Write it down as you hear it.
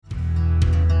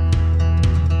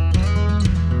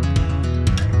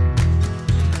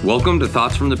Welcome to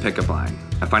Thoughts from the Pickup Line,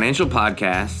 a financial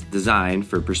podcast designed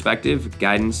for perspective,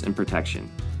 guidance, and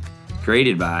protection.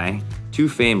 Created by two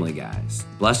family guys,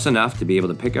 blessed enough to be able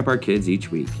to pick up our kids each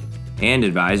week, and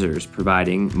advisors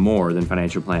providing more than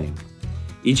financial planning.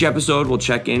 Each episode will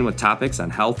check in with topics on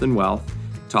health and wealth,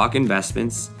 talk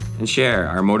investments, and share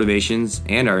our motivations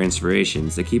and our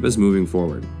inspirations that keep us moving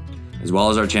forward, as well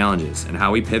as our challenges and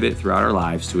how we pivot throughout our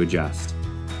lives to adjust.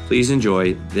 Please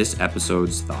enjoy this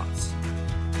episode's thoughts.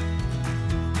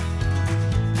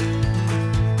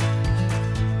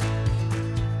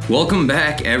 Welcome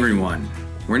back, everyone.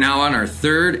 We're now on our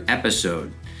third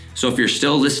episode. So if you're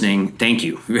still listening, thank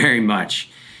you very much.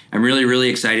 I'm really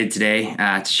excited today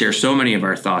to share so many of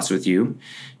our thoughts with you.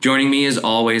 Joining me as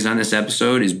always on this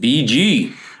episode is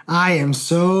BG. I am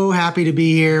so happy to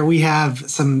be here. We have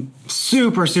some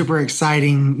super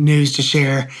exciting news to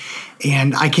share,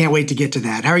 and I can't wait to get to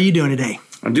that. How are you doing today?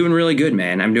 I'm doing really good,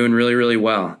 man. I'm doing really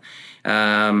well.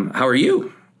 How are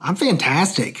you? I'm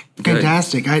fantastic. Good.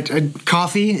 Fantastic.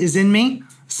 Coffee is in me,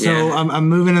 so Yeah. I'm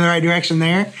moving in the right direction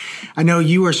there. I know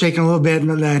you were shaking a little bit in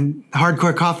the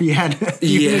hardcore coffee you had a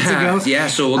few minutes ago. Yeah,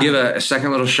 so we'll give a second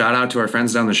little shout out to our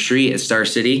friends down the street at Star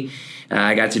City.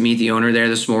 I got to meet the owner there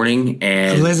this morning,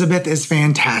 and Elizabeth is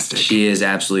fantastic. She is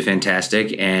absolutely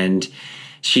fantastic, and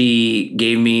she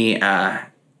gave me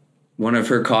one of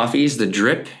her coffees, the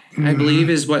drip, I believe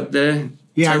is what the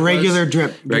regular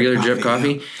drip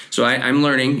coffee. Yeah. So I'm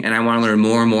learning, and I want to learn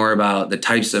more and more about the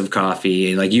types of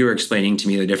coffee. Like you were explaining to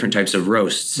me the different types of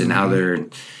roasts and how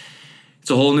it's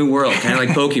a whole new world, kind of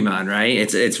like Pokemon,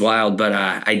 right? It's wild, but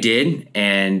I did,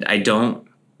 and I don't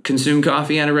consume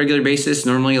coffee on a regular basis.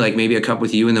 Normally, like maybe a cup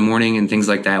with you in the morning and things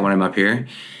like that when I'm up here.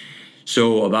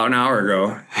 So about an hour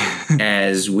ago,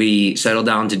 as we settled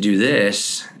down to do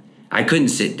this, I couldn't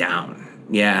sit down.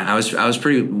 Yeah, I was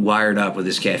pretty wired up with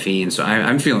this caffeine, so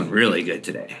I'm feeling really good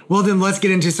today. Well, then let's get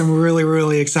into some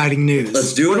really exciting news.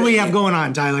 Let's do it. What do we have going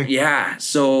on, Tyler? Yeah,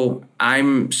 so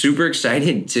I'm super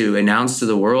excited to announce to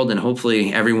the world, and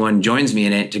hopefully everyone joins me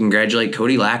in it, to congratulate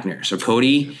Cody Lackner. So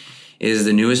Cody is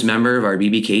the newest member of our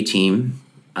BBK team.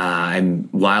 I'm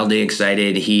wildly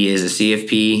excited. He is a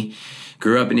CFP,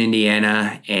 grew up in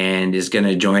Indiana, and is going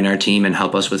to join our team and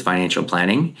help us with financial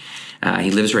planning.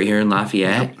 He lives right here in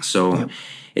Lafayette,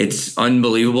 It's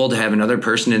unbelievable to have another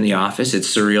person in the office. It's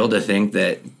surreal to think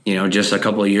that, just a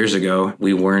couple of years ago,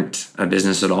 we weren't a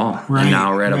business at all. Right, and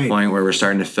now we're at a point where we're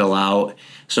starting to fill out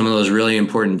some of those really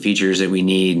important features that we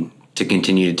need to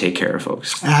continue to take care of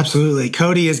folks. Absolutely.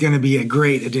 Cody is going to be a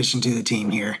great addition to the team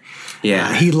here.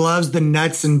 Yeah. He loves the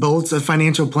nuts and bolts of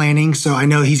financial planning, so I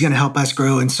know he's going to help us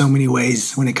grow in so many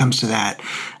ways when it comes to that.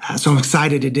 So I'm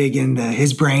excited to dig into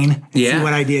his brain and see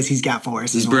what ideas he's got for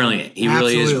us. He's brilliant. He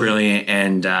really is brilliant,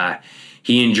 and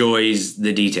he enjoys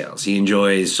the details. He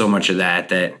enjoys so much of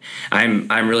that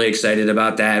I'm really excited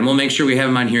about that, and we'll make sure we have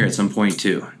him on here at some point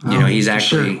too. He's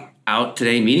actually out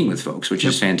today meeting with folks, which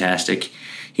is fantastic.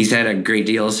 He's had a great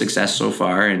deal of success so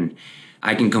far, and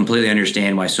I can completely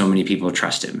understand why so many people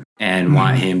trust him and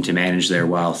want him to manage their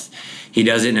wealth. He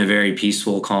does it in a very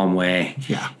peaceful, calm way.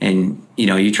 Yeah. And,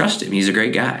 you trust him. He's a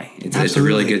great guy. It's a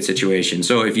really good situation.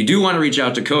 So if you do want to reach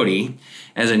out to Cody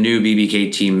as a new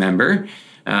BBK team member,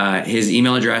 his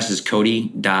email address is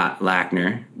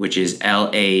cody.lackner, which is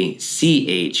LACHNER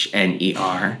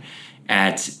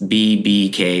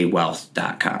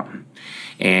 @bbkwealth.com.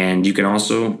 And you can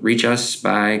also reach us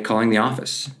by calling the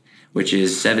office, which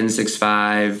is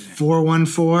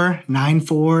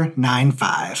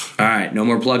 765-414-9495. All right, no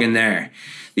more plugging there.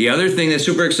 The other thing that's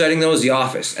super exciting, though, is the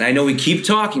office. And I know we keep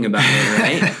talking about it,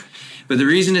 right? But the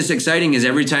reason it's exciting is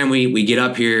every time we get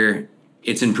up here,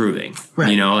 it's improving.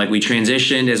 Right. Like we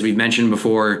transitioned, as we've mentioned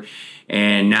before,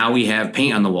 and now we have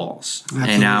paint on the walls.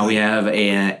 Absolutely. And now we have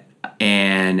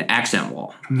an accent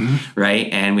wall, right?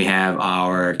 And we have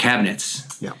our cabinets.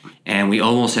 Yep. And we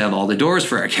almost have all the doors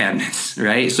for our cabinets,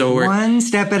 right? So we're one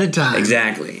step at a time.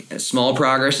 Exactly. Small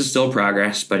progress is still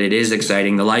progress, but it is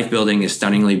exciting. The life building is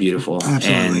stunningly beautiful.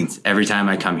 Absolutely. And every time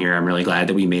I come here, I'm really glad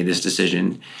that we made this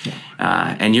decision.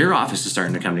 Yeah. And your office is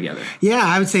starting to come together. Yeah,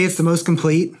 I would say it's the most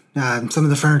complete. Some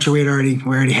of the furniture we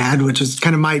already had, which is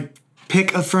kind of my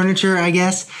pick of furniture, I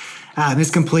guess. It's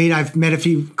complete. I've met a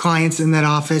few clients in that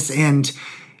office, and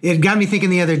it got me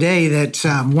thinking the other day that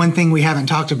one thing we haven't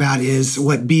talked about is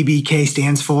what BBK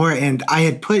stands for. And I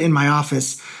had put in my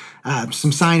office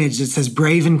some signage that says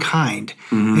brave and kind.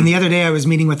 And the other day I was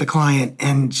meeting with a client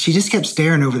and she just kept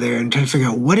staring over there and trying to figure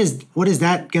out what is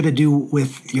that got to do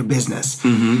with your business?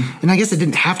 And I guess it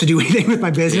didn't have to do anything with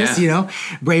my business,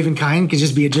 brave and kind could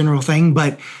just be a general thing.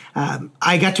 But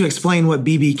I got to explain what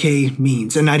BBK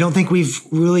means. And I don't think we've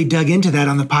really dug into that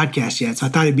on the podcast yet. So I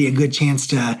thought it'd be a good chance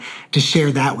to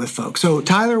share that with folks. So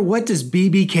Tyler, what does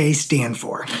BBK stand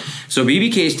for? So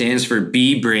BBK stands for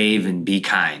Be Brave and Be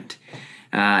Kind.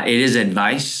 It is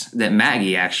advice that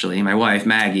Maggie, actually, my wife,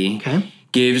 Maggie,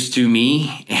 gives to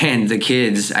me and the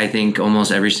kids, I think,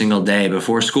 almost every single day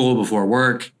before school, before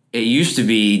work. It used to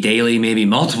be daily, maybe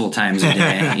multiple times a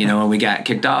day, when we got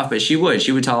kicked off. But she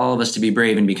would tell all of us to be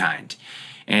brave and be kind.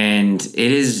 And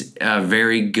it is a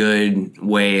very good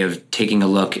way of taking a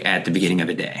look at the beginning of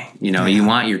a day. You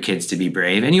want your kids to be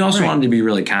brave, and you also want them to be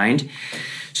really kind.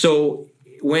 So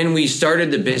when we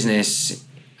started the business,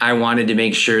 I wanted to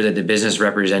make sure that the business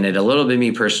represented a little bit of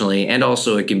me personally, and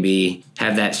also it can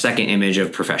have that second image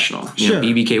of professional.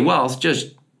 BBK Wealth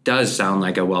just does sound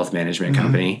like a wealth management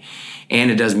company,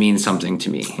 and it does mean something to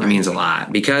me. It means a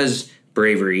lot, because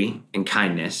bravery and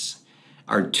kindness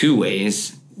are two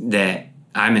ways that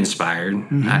I'm inspired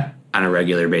on a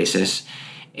regular basis,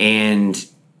 and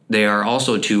they are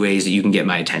also two ways that you can get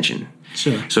my attention.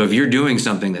 Sure. So if you're doing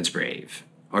something that's brave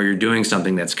or you're doing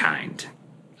something that's kind,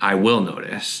 I will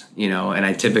notice, and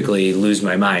I typically lose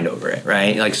my mind over it,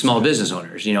 right? Like small business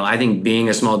owners, I think being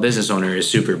a small business owner is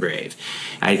super brave.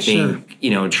 I think,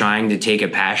 trying to take a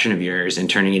passion of yours and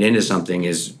turning it into something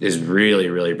is really,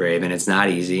 really brave, and it's not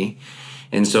easy.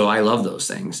 And so I love those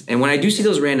things. And when I do see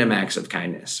those random acts of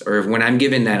kindness, or when I'm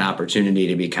given that opportunity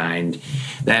to be kind,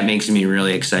 that makes me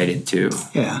really excited too.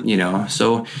 Yeah.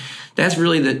 So that's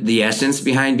really the essence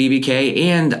behind BBK.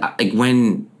 And like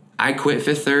when I quit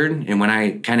Fifth Third and when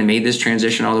I kind of made this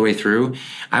transition all the way through,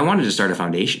 I wanted to start a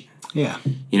foundation. Yeah.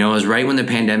 It was right when the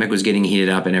pandemic was getting heated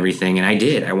up and everything. And I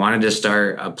did. I wanted to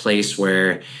start a place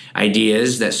where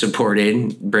ideas that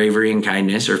supported bravery and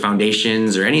kindness, or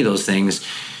foundations, or any of those things,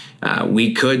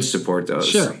 we could support those.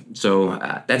 Sure. So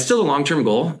that's still a long-term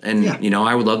goal. And,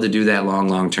 I would love to do that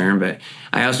long-term. But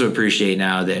I also appreciate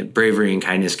now that bravery and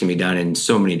kindness can be done in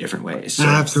so many different ways. So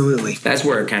absolutely. That's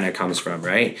where it kind of comes from,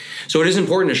 right? So it is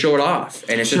important to show it off.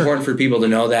 And it's important for people to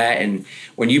know that. And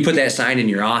when you put that sign in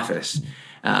your office,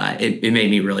 it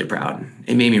made me really proud.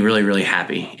 It made me really, really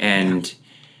happy. And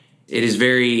it is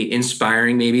very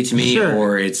inspiring maybe to me,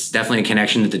 or it's definitely a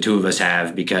connection that the two of us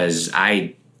have, because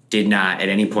I did not at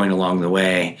any point along the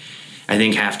way, I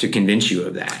think, have to convince you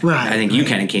of that. Right. I think you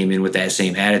kind of came in with that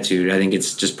same attitude. I think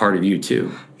it's just part of you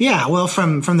too. Yeah. Well,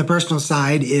 from the personal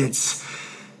side, it's,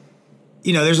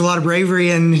 there's a lot of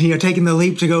bravery in, taking the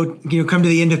leap to go, come to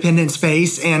the independent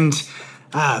space. And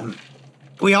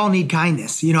we all need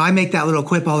kindness. I make that little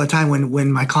quip all the time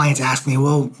when my clients ask me,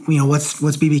 well, what's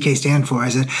BBK stand for? I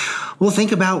said, well,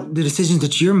 think about the decisions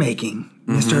that you're making,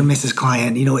 Mr. and Mrs.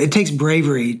 Client. It takes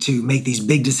bravery to make these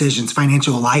big decisions,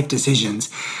 financial life decisions.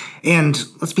 And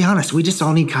let's be honest, we just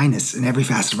all need kindness in every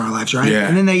facet of our lives, right? Yeah.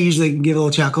 And then they usually give a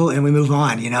little chuckle and we move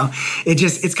on,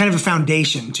 It's kind of a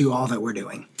foundation to all that we're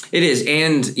doing. It is.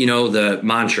 And, the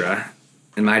mantra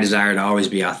and my desire to always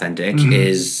be authentic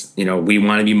is, we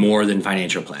want to be more than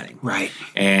financial planning. Right.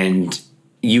 And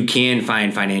you can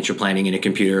find financial planning in a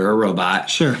computer or a robot.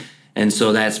 Sure. And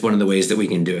so that's one of the ways that we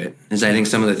can do it. Is I think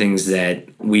some of the things that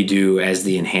we do as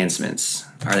the enhancements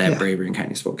are that bravery and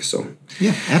kindness focus. So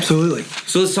yeah, absolutely.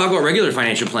 So let's talk about regular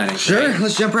financial planning. Sure. Right?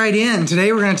 Let's jump right in.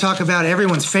 Today we're going to talk about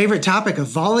everyone's favorite topic of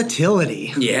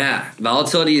volatility. Yeah.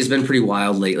 Volatility has been pretty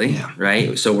wild lately,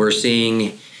 right? So we're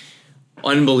seeing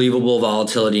unbelievable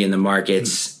volatility in the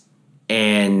markets,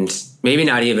 and maybe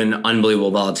not even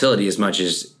unbelievable volatility as much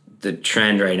as the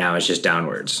trend right now is just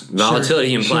downwards.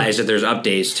 Volatility implies that there's up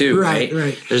days too, right?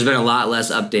 There's been a lot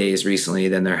less up days recently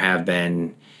than there have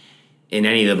been in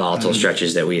any of the volatile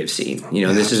stretches that we have seen.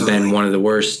 This has been one of the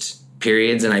worst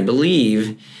periods, and I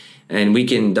believe, and we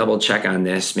can double check on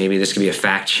this, maybe this could be a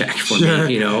fact check for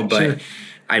me, but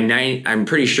I'm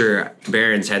pretty sure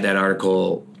Barron's had that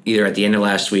article either at the end of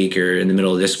last week or in the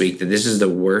middle of this week, that this is the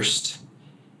worst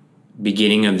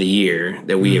beginning of the year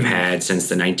that we have had since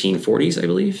the 1940s, I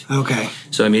believe. Okay.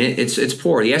 So, it's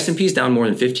poor. The S&P is down more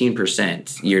than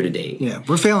 15% year to date. Yeah,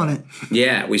 we're feeling it.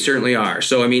 Yeah, we certainly are.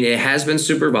 So, it has been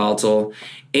super volatile,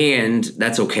 and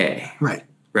that's okay. Right.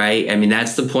 Right?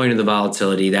 That's the point of the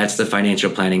volatility. That's the financial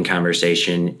planning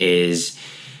conversation, is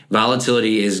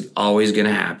volatility is always going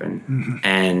to happen.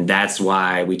 And that's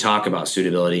why we talk about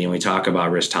suitability, and we talk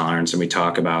about risk tolerance, and we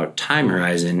talk about time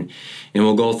horizon. And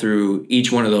we'll go through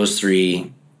each one of those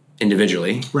three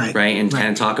individually, right? And kind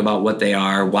of talk about what they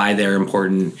are, why they're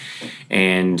important,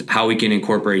 and how we can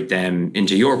incorporate them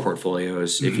into your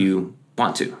portfolios if you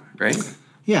want to, right?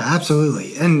 Yeah,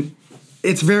 absolutely. And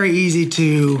it's very easy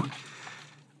to,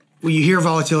 when you hear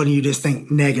volatility, you just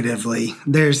think negatively.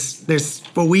 There's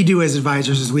what we do as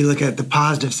advisors is we look at the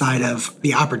positive side of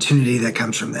the opportunity that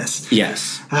comes from this.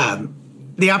 Yes.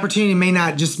 The opportunity may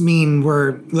not just mean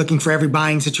we're looking for every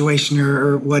buying situation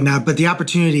or whatnot, but the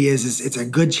opportunity is it's a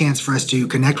good chance for us to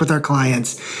connect with our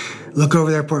clients, look over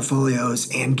their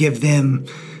portfolios, and give them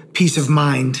peace of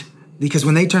mind. Because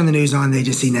when they turn the news on, they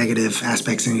just see negative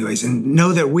aspects anyways, and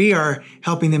know that we are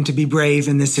helping them to be brave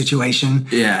in this situation.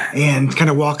 Yeah. And kind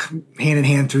of walk hand in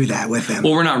hand through that with them.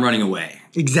 Well, we're not running away.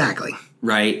 Exactly.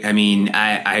 Right. I mean,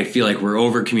 I feel like we're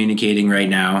over communicating right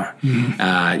now.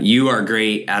 You are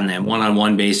great on that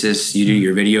one-on-one basis. You do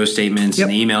your video statements and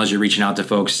the emails you're reaching out to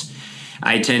folks.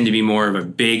 I tend to be more of a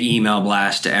big email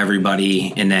blast to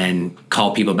everybody and then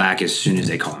call people back as soon as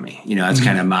they call me. You know, that's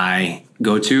kind of my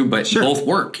go-to, but both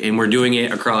work, and we're doing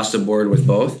it across the board with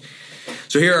both.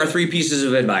 So here are 3 pieces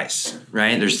of advice,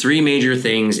 right? There's 3 major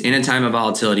things in a time of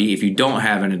volatility. If you don't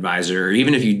have an advisor, or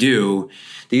even if you do,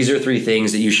 these are 3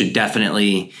 things that you should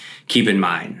definitely keep in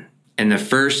mind. And the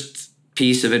first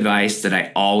piece of advice that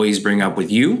I always bring up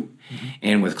with you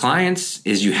and with clients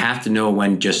is you have to know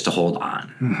when just to hold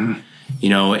on. You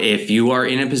know, if you are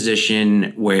in a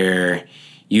position where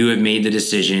you have made the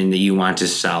decision that you want to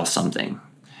sell something,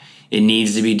 it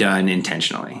needs to be done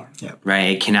intentionally,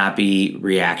 right? It cannot be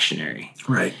reactionary.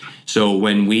 Right. So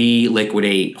when we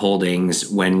liquidate holdings,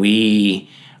 when we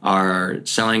are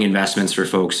selling investments for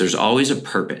folks, there's always a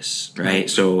purpose, right?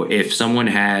 So if someone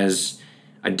has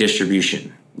a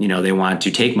distribution, you know, they want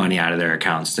to take money out of their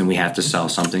accounts, then we have to sell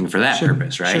something for that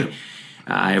purpose, right?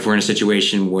 If we're in a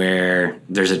situation where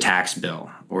there's a tax bill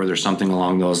or there's something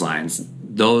along those lines,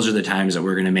 those are the times that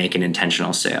we're going to make an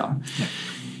intentional sale.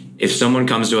 If someone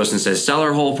comes to us and says, sell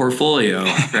our whole portfolio,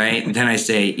 right? Then I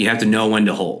say, you have to know when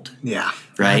to hold. Yeah,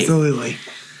 right? Absolutely.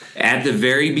 At the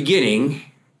very beginning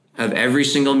of every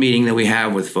single meeting that we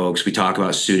have with folks, we talk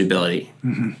about suitability.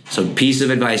 So piece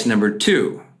of advice number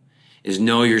 2 is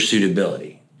know your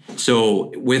suitability.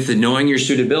 So with the knowing your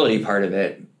suitability part of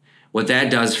it, what that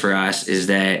does for us is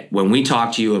that when we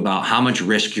talk to you about how much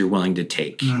risk you're willing to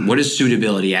take, what does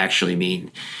suitability actually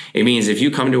mean? It means if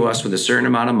you come to us with a certain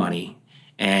amount of money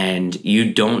and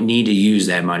you don't need to use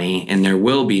that money and there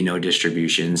will be no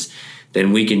distributions,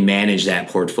 then we can manage that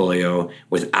portfolio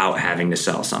without having to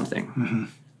sell something,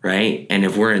 right? And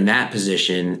if we're in that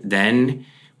position, then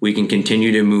we can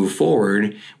continue to move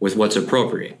forward with what's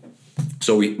appropriate.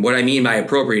 So what I mean by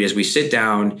appropriate is we sit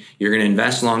down, you're going to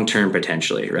invest long-term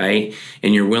potentially, right?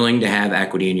 And you're willing to have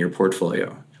equity in your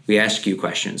portfolio. We ask you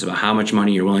questions about how much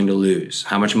money you're willing to lose,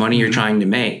 how much money you're trying to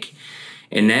make.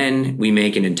 And then we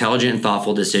make an intelligent and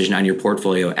thoughtful decision on your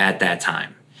portfolio at that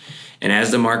time. And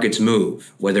as the markets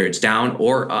move, whether it's down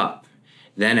or up,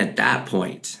 then at that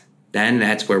point, then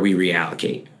that's where we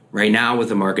reallocate. Right now, with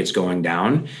the markets going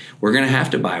down, we're going to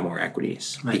have to buy more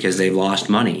equities because they've lost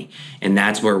money. And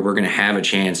that's where we're going to have a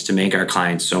chance to make our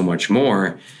clients so much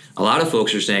more. A lot of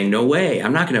folks are saying, no way,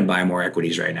 I'm not going to buy more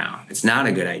equities right now. It's not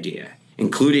a good idea,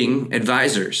 including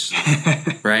advisors,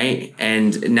 right?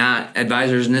 And not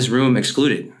advisors in this room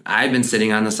excluded. I've been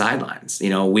sitting on the sidelines.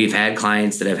 You know, we've had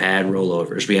clients that have had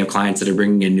rollovers. We have clients that are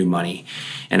bringing in new money.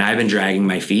 And I've been dragging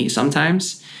my feet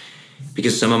sometimes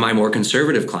because some of my more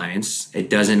conservative clients, it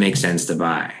doesn't make sense to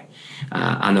buy.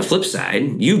 On the flip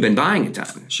side, you've been buying a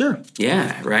ton. Sure.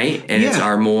 Yeah, right? And it's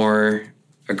our more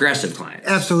aggressive clients.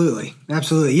 Absolutely.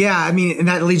 Yeah, I mean, and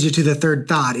that leads you to the third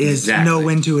thought is know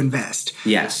when to invest.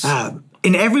 Yes.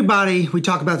 In everybody, we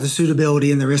talk about the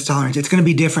suitability and the risk tolerance. It's going to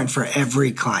be different for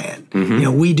every client. You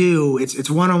know, we do, it's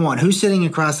one-on-one. Who's sitting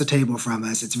across the table from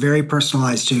us? It's very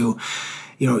personalized to,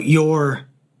 you know, your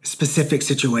specific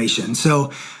situation.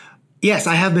 So, yes,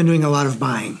 I have been doing a lot of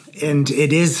buying, and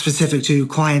it is specific to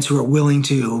clients who are willing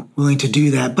to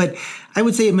do that. But I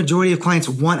would say a majority of clients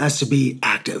want us to be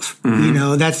active. You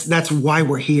know, that's why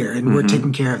we're here, and we're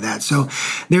taking care of that. So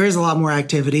there is a lot more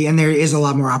activity, and there is a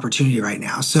lot more opportunity right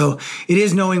now. So it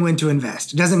is knowing when to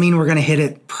invest. It doesn't mean we're going to hit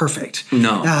it perfect.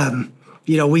 No.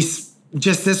 You know,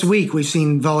 just this week we've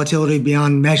seen volatility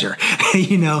beyond measure.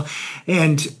 You know,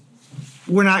 and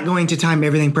we're not going to time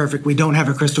everything perfect. We don't have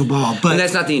a crystal ball. But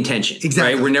that's not the intention.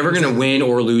 Exactly. Right? We're never going to win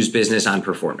or lose business on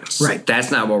performance. Right.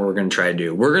 That's not what we're going to try to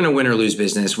do. We're going to win or lose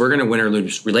business. We're going to win or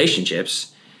lose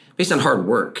relationships based on hard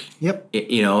work. Yep.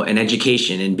 You know, and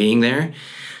education and being there.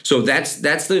 So that's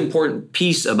the important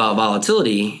piece about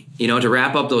volatility. You know, to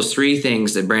wrap up those 3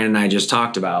 things that Brandon and I just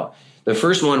talked about. The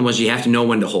first one was you have to know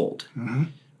when to hold.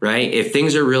 right? If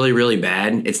things are really, really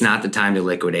bad, it's not the time to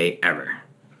liquidate ever,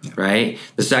 right?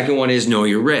 The second one is know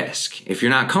your risk. If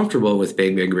you're not comfortable with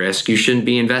big risk, you shouldn't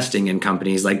be investing in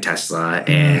companies like Tesla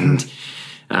and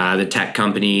the tech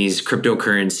companies,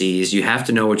 cryptocurrencies. You have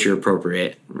to know what you're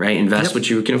appropriate, right? Invest what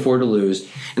you can afford to lose.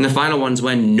 And the final one's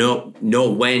know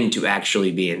when to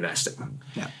actually be investing.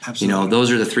 Yeah, absolutely.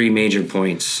 Those are the three major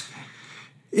points.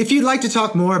 If you'd like to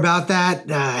talk more about that,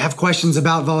 have questions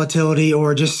about volatility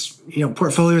or just,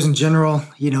 portfolios in general,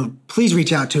 please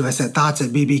reach out to us at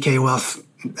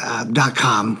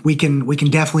thoughts@bbkwealth.com. We can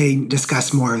definitely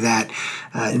discuss more of that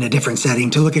in a different setting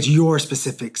to look at your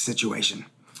specific situation.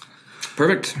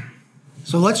 Perfect.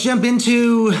 So let's jump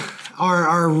into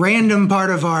our random part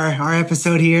of our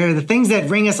episode here, the things that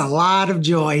bring us a lot of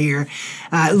joy here.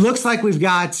 It looks like we've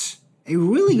got a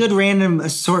really good random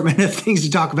assortment of things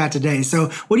to talk about today. So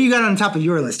what do you got on top of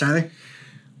your list, Tyler?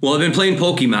 Well, I've been playing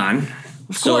Pokemon.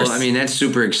 Of course. So, that's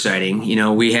super exciting.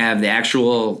 We have the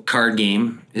actual card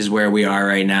game is where we are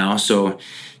right now. So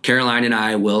Caroline and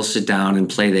I will sit down and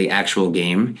play the actual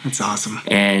game. That's awesome.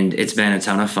 And it's been a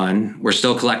ton of fun. We're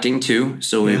still collecting too.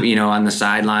 So, we, on the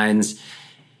sidelines,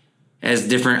 as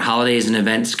different holidays and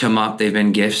events come up, they've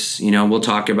been gifts. We'll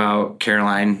talk about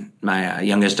Caroline, my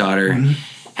youngest daughter,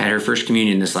 had her first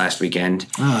communion this last weekend.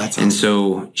 Oh, that's awesome. And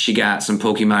so she got some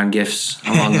Pokemon gifts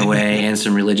along the way and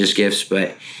some religious gifts.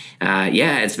 But,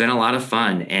 it's been a lot of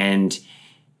fun. And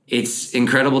it's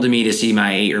incredible to me to see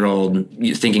my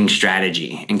 8-year-old thinking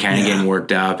strategy and kind of getting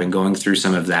worked up and going through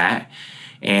some of that.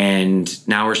 And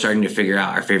now we're starting to figure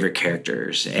out our favorite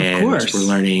characters. And we're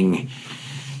learning,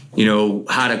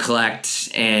 how to collect.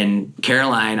 And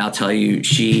Caroline, I'll tell you,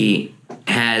 she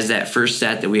has that first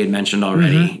set that we had mentioned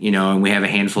already, and we have a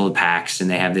handful of packs and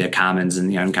they have the commons and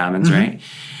the uncommons, right?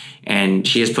 And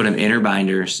she has put them in her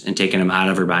binders and taken them out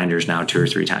of her binders now 2 or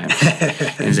 3 times.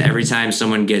 And every time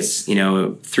someone gets,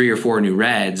 3 or 4 new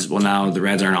reds, well, now the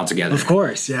reds aren't all together. Of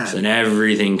course, yeah. So then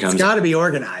everything comes. It's got to be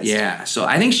organized. Yeah. So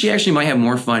I think she actually might have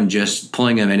more fun just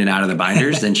pulling them in and out of the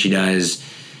binders than she does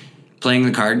playing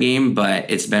the card game, but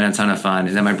it's been a ton of fun.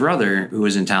 And then my brother, who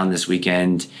was in town this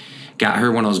weekend, got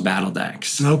her one of those battle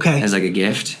decks. Okay. As like a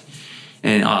gift.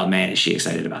 And, oh, man, is she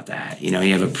excited about that. You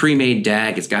have a pre-made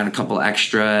deck. It's got a couple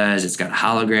extras. It's got a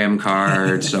hologram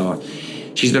card. So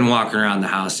she's been walking around the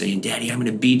house saying, Daddy, I'm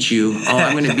going to beat you. Oh,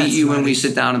 I'm going to beat you when we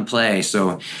sit down and play.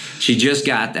 So she just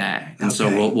got that. And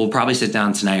so we'll probably sit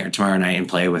down tonight or tomorrow night and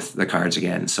play with the cards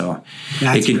again. So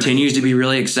it continues to be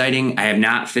really exciting. I have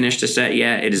not finished a set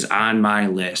yet. It is on my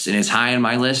list. And it's high on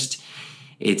my list.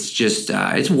 It's just,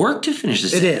 it's work to finish the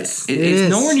set. It is.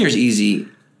 It's nowhere near as easy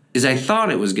as I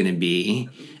thought it was going to be,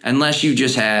 unless you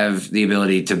just have the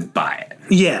ability to buy it.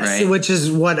 Yes, right? Which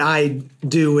is what I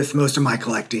do with most of my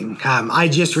collecting. I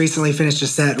just recently finished a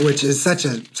set, which is such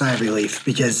a sigh of relief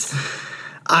because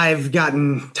I've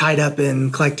gotten tied up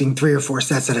in collecting 3 or 4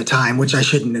 sets at a time, which I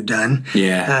shouldn't have done.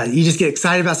 Yeah. You just get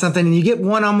excited about something and you get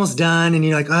one almost done and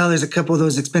you're like, oh, there's a couple of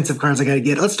those expensive cards I got to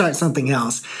get. Let's start something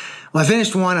else. Well, I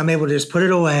finished one. I'm able to just put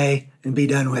it away and be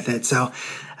done with it. So,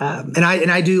 and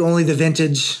I do only the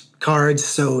vintage cards,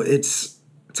 so it's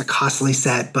a costly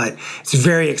set, but it's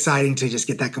very exciting to just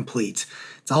get that complete.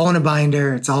 It's all in a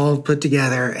binder. It's all put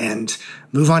together and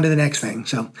move on to the next thing.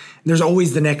 So there's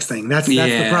always the next thing. That's the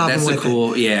problem with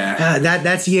it.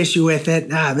 That's the issue with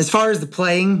it. As far as the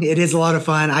playing, it is a lot of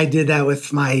fun. I did that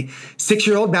with my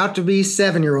 6-year-old, about to be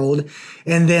 7-year-old.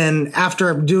 And then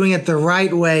after doing it the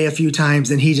right way a few times,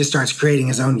 then he just starts creating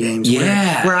his own games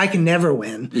where I can never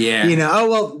win. Yeah.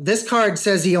 This card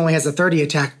says he only has a 30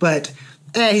 attack, but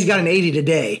he's got an 80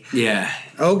 today. Yeah.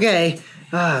 Okay.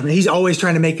 He's always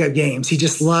trying to make up games. He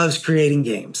just loves creating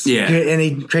games. Yeah. And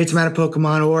he creates them out of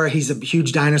Pokemon, or he's a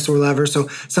huge dinosaur lover. So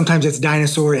sometimes it's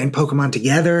dinosaur and Pokemon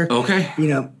together. Okay.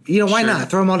 Why not?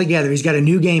 Throw them all together. He's got a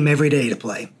new game every day to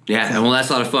play. Yeah. So. Well, that's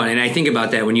a lot of fun. And I think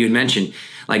about that when you had mentioned,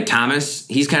 like Thomas,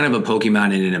 he's kind of a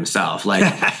Pokemon in it himself. Like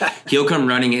he'll come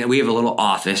running in. We have a little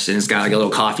office and it's got like a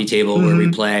little coffee table where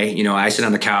we play. I sit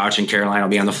on the couch and Caroline will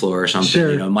be on the floor or something.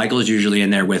 Sure. Michael's usually in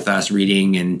there with us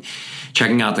reading and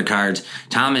checking out the cards.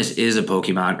 Thomas is a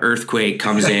Pokemon. Earthquake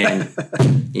comes in,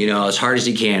 as hard as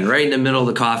he can, right in the middle of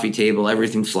the coffee table.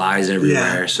 Everything flies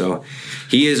everywhere. Yeah. So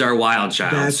he is our wild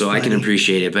child. That's funny. I can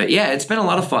appreciate it. But yeah, it's been a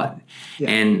lot of fun. Yeah.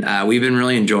 And we've been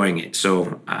really enjoying it.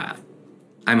 So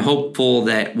I'm hopeful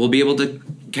that we'll be able to,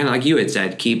 kind of like you had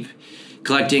said, keep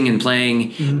collecting and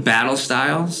playing Battle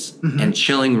Styles and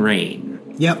Chilling Reign.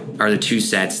 Yep. Are the 2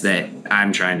 sets that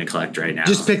I'm trying to collect right now.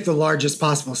 Just pick the largest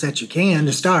possible set you can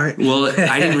to start. Well,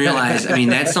 I didn't realize.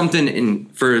 That's something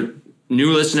for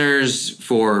new listeners,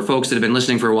 for folks that have been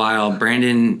listening for a while.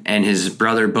 Brandon and his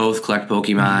brother both collect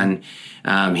Pokemon.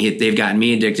 They've gotten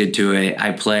me addicted to it.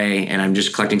 I play, and I'm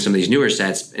just collecting some of these newer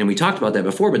sets. And we talked about that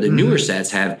before, but the newer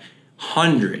sets have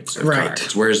hundreds of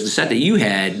cards, whereas the set that you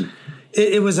had...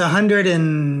 It was 100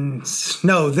 and...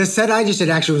 No, this set I just did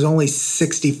actually was only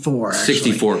 64, actually.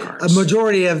 64 cards. A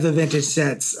majority of the vintage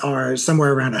sets are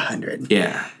somewhere around 100.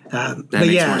 Yeah. That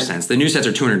makes more sense. The new sets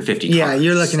are 250 cards. Yeah,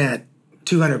 you're looking at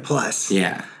 200 plus.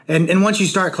 Yeah. And once you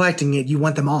start collecting it, you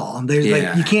want them all. There's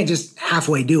you can't just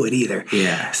halfway do it either.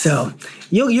 Yeah. So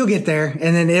you'll get there,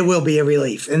 and then it will be a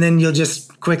relief. And then you'll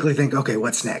just quickly think, okay,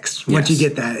 what's next? Once you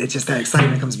get that, it's just that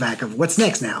excitement comes back of what's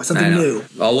next now, something new.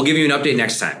 Well, we'll give you an update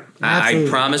next time. I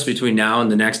promise between now and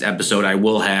the next episode, I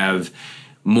will have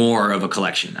more of a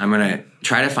collection. I'm going to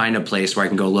try to find a place where I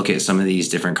can go look at some of these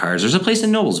different cards. There's a place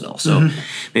in Noblesville, so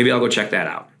maybe I'll go check that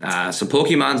out. So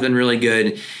Pokemon's been really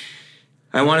good.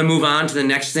 I want to move on to the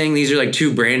next thing. These are like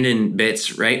 2 Brandon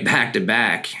bits right back to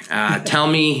back. Tell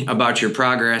me about your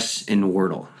progress in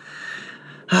Wordle.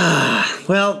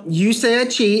 Well, you say I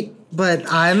cheat, but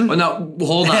I'm... Well, no,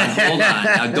 hold on.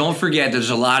 Now, don't forget, there's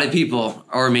a lot of people,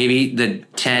 or maybe the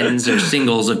tens or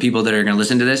singles of people that are going to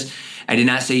listen to this. I did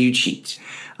not say you cheat.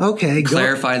 Okay.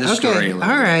 Clarify the story a little bit.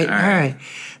 All right.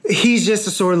 He's just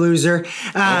a sore loser.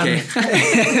 Okay.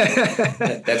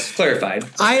 That's clarified.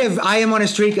 I am on a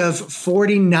streak of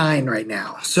 49 right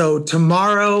now. So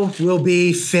tomorrow will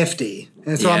be 50.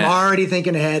 And so I'm already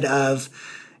thinking ahead of,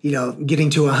 getting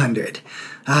to 100.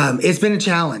 It's been a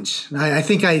challenge. I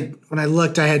think when I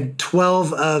looked, I had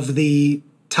 12 of the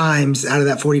times out of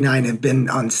that 49 have been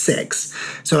on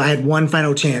 6. So I had one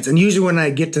final chance. And usually when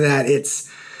I get to that, it's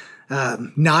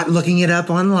not looking it up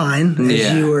online,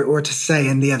 as you were to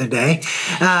saying the other day.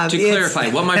 To clarify,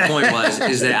 what my point was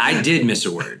is that I did miss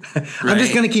a word. Right? I'm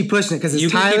just going to keep pushing it because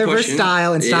it's Tyler versus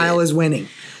Style, and Style is winning.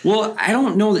 Well, I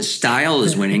don't know that Style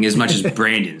is winning as much as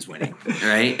Brandon's winning,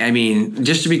 right? I mean,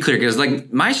 just to be clear, because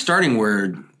like my starting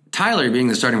word, Tyler being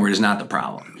the starting word is not the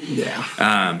problem.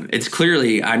 Yeah. It's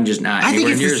clearly I'm just not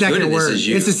anywhere near as good at this as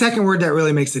you. It's the second word that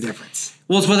really makes the difference.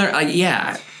 Well, it's whether,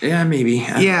 maybe.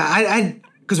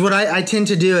 Because what I tend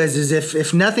to do is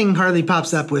if nothing hardly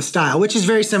pops up with Style, which is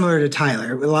very similar to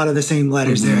Tyler, with a lot of the same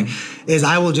letters there, is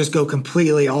I will just go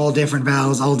completely all different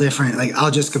vowels, all different, I'll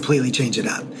just completely change it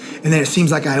up. And then it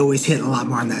seems like I always hit a lot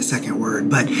more on that second word.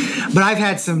 But I've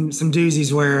had some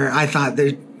doozies where I thought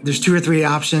there's 2 or 3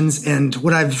 options, and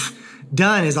what I've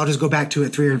done is I'll just go back to it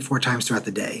 3 or 4 times throughout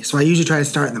the day. So I usually try to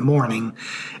start in the morning,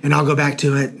 and I'll go back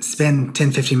to it, spend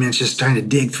 10, 15 minutes just trying to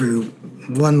dig through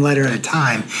one letter at a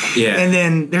time. Yeah. And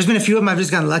then there's been a few of them I've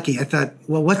just gotten lucky. I thought,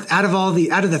 well, what out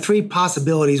of the 3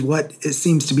 possibilities, what it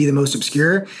seems to be the most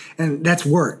obscure? And that's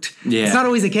worked. Yeah. It's not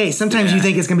always the case. Sometimes you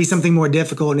think it's going to be something more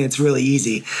difficult and it's really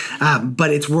easy,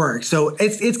 but it's worked. So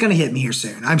it's going to hit me here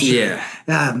soon, I'm sure.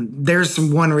 Yeah. There's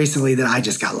one recently that I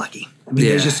just got lucky. I mean,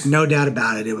 there's just no doubt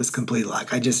about it. It was complete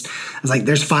luck. I was like,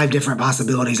 there's 5 different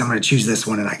possibilities. I'm going to choose this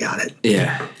one, and I got it.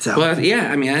 Yeah. So. Well,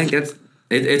 I mean, I think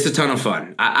it's a ton of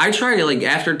fun. I try to,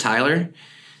 after Tyler,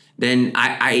 then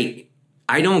I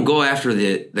don't go after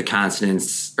the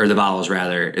consonants, or the vowels,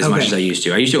 rather, as much as I used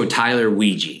to. I used to go Tyler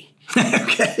Ouija.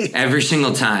 Okay. Every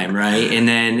single time, right? And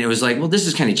then it was like, well, this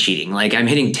is kind of cheating. I'm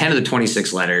hitting 10 of the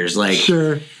 26 letters.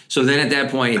 Sure. So then at that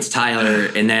point, it's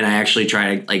Tyler, and then I actually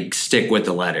try to stick with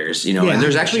the letters, And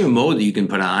there's actually a mode that you can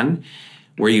put on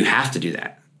where you have to do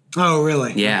that. Oh,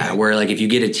 really? Yeah, okay. Where if you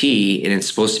get a T and it's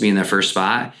supposed to be in the first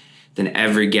spot, then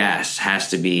every guess has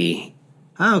to be.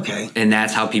 Okay. And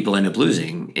that's how people end up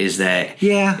losing, is that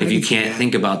if you can't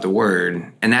think about the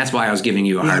word, and that's why I was giving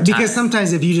you a hard time. Because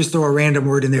sometimes if you just throw a random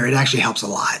word in there, it actually helps a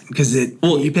lot, because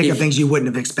you pick up things you wouldn't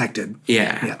have expected.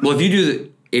 Yeah. Well,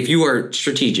 if you are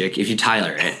strategic, if you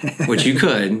Tyler it, which you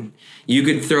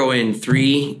could throw in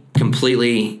 3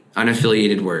 completely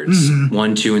unaffiliated words,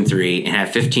 1, 2, and 3, and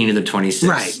have 15 of the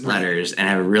 26 letters, and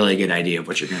have a really good idea of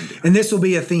what you're going to do. And this will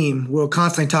be a theme. We'll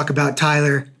constantly talk about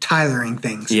Tylering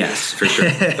things. Yes, for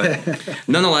sure. But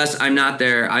nonetheless, I'm not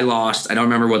there. I lost. I don't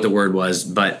remember what the word was,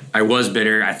 but I was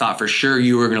bitter. I thought for sure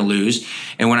you were going to lose.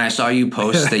 And when I saw you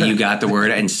post that you got the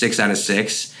word in 6 out of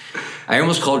 6, I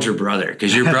almost called your brother,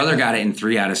 because your brother got it in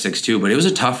 3 out of 6 too, but it was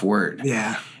a tough word.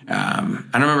 Yeah. I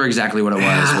don't remember exactly what it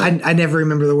was. I never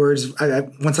remember the words.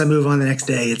 Once I move on the next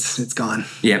day, it's gone.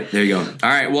 Yeah, there you go. All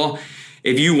right, well,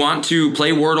 if you want to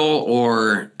play Wordle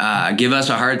or give us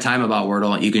a hard time about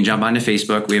Wordle, you can jump onto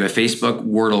Facebook. We have a Facebook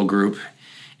Wordle group,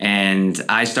 and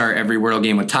I start every Wordle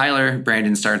game with Tyler.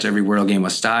 Brandon starts every Wordle game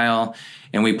with Style.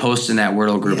 And we post in that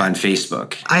Wordle group on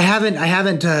Facebook. I haven't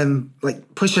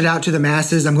pushed it out to the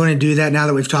masses. I'm going to do that now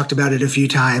that we've talked about it a few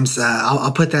times.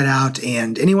 I'll put that out,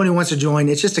 and anyone who wants to join,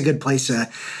 it's just a good place to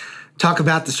talk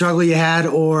about the struggle you had,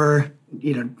 or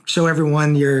show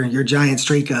everyone your giant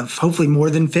streak of hopefully more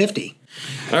than 50.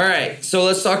 All right. So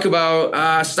let's talk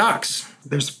about stocks.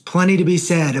 There's plenty to be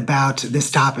said about this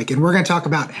topic, and we're going to talk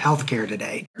about healthcare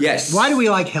today. Yes. Why do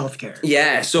we like healthcare?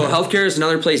 Yeah. So healthcare is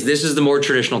another place. This is the more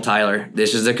traditional Tyler.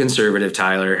 This is the conservative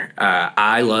Tyler.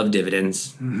 I love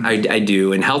dividends. Mm-hmm. I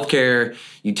do. And healthcare,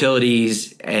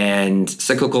 utilities, and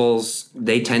cyclicals,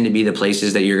 they tend to be the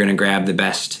places that you're going to grab the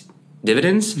best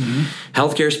dividends. Mm-hmm.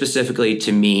 Healthcare specifically,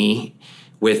 to me,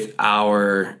 with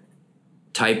our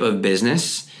type of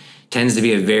business, tends to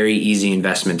be a very easy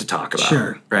investment to talk about.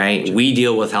 Sure. Right? Sure. We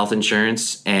deal with health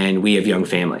insurance and we have young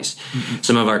families. Mm-hmm.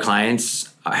 Some of our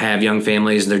clients have young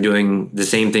families. They're doing the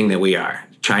same thing that we are,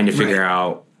 trying to figure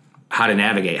out how to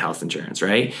navigate health insurance,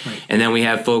 right? And then we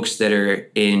have folks that are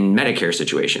in Medicare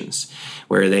situations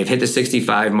where they've hit the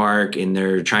 65 mark and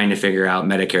they're trying to figure out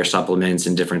Medicare supplements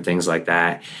and different things like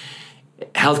that.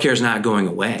 Healthcare is not going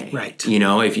away. Right.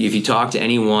 If you talk to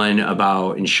anyone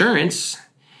about insurance,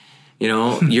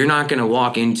 you're not going to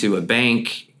walk into a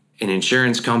bank, an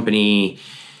insurance company,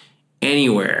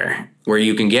 anywhere where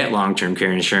you can get long-term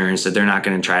care insurance that they're not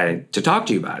going to try to talk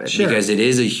to you about it. Sure. Because it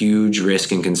is a huge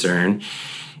risk and concern.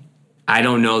 I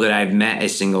don't know that I've met a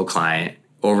single client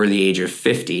over the age of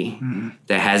 50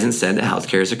 that hasn't said that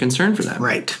healthcare is a concern for them.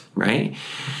 Right.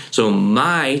 So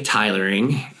my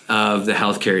Tylering of the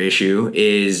healthcare issue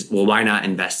is, well, why not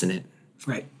invest in it?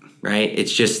 Right?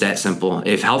 It's just that simple.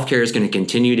 If healthcare is going to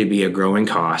continue to be a growing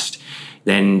cost,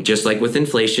 then just like with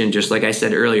inflation, just like I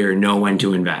said earlier, know when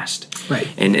to invest.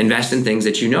 And invest in things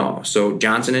that you know. So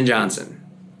Johnson & Johnson,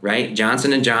 right?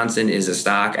 Johnson & Johnson is a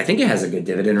stock. I think it has a good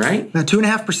dividend, right?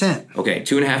 2.5%. Okay,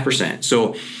 2.5%.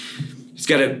 So it's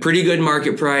got a pretty good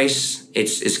market price.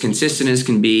 It's as consistent as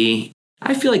can be.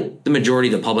 I feel like the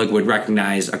majority of the public would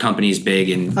recognize a company as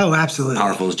big and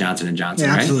powerful as Johnson &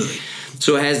 Johnson, right? Absolutely.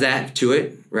 So it has that to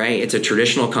it, right? It's a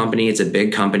traditional company. It's a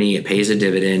big company. It pays a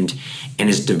dividend and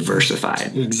is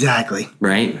diversified. Exactly.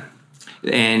 Right?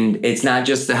 And it's not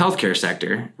just the healthcare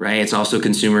sector, right? It's also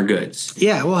consumer goods.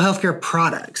 Yeah, well, healthcare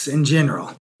products in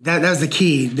general. That was the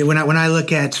key. When I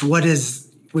look at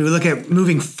we would look at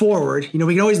moving forward, we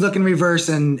can always look in reverse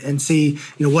and see,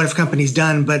 what have companies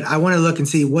done, but I want to look and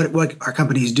see what our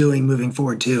company is doing moving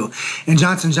forward too. And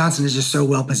Johnson & Johnson is just so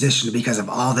well positioned because of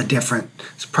all the different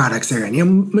products there.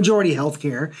 And, majority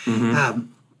healthcare,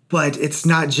 but it's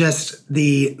not just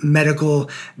the medical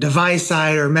device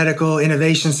side or medical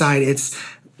innovation side. It's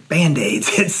Band-Aids.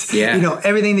 It's,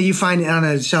 everything that you find on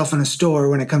a shelf in a store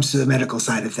when it comes to the medical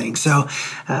side of things. So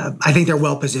I think they're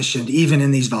well positioned even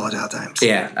in these volatile times.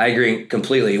 Yeah, I agree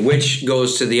completely, which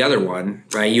goes to the other one,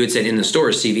 right? You had said in the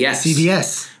store is CVS.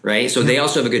 CVS. Right? So they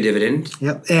also have a good dividend.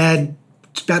 Yep. And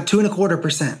about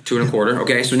 2.25%. 2.25%.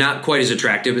 Okay. So not quite as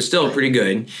attractive, but still pretty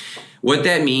good. What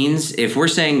that means, if we're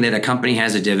saying that a company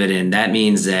has a dividend, that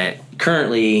means that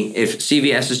currently if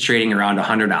CVS is trading around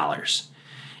 $100,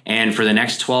 and for the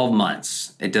next 12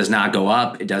 months, it does not go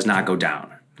up, it does not go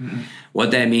down. Mm-hmm.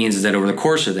 What that means is that over the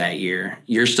course of that year,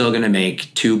 you're still going to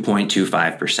make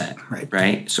 2.25%.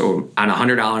 Right? So on a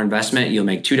 $100 investment, you'll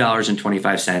make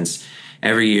 $2.25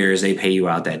 every year as they pay you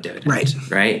out that dividend.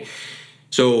 Right?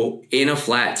 So in a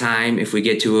flat time, if we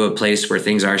get to a place where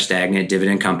things are stagnant,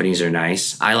 dividend companies are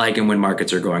nice. I like them when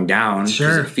markets are going down.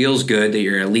 Because it feels good that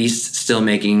you're at least still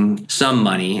making some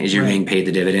money as you're being paid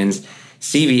the dividends.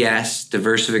 CVS,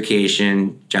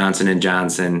 diversification, Johnson &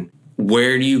 Johnson.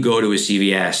 Where do you go to a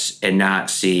CVS and not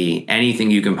see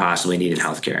anything you can possibly need in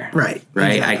healthcare? Right?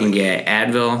 Exactly. I can get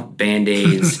Advil,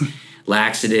 Band-Aids,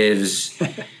 laxatives,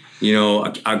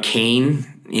 a cane,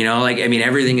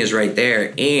 everything is right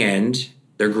there and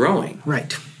they're growing.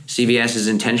 CVS is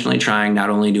intentionally trying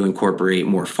not only to incorporate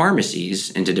more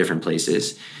pharmacies into different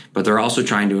places, but they're also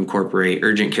trying to incorporate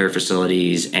urgent care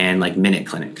facilities and minute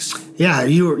clinics. Yeah,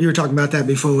 you were talking about that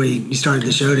before we started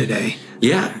the show today.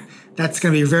 Yeah. That's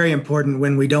going to be very important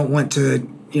when we don't want to,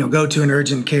 go to an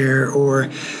urgent care or,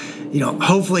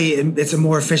 hopefully it's a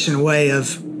more efficient way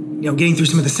of, getting through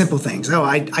some of the simple things. Oh,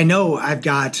 I know I've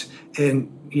got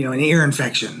an ear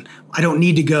infection. I don't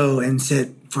need to go and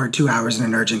sit for 2 hours in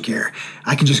an urgent care.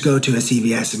 I can just go to a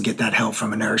CVS and get that help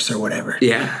from a nurse or whatever.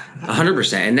 Yeah,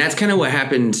 100%. And that's kind of what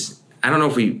happens. I don't know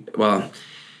if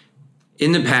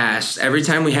in the past, every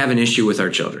time we have an issue with our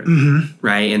children,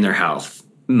 right, in their health,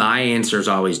 my answer is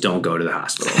always don't go to the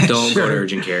hospital. Don't go to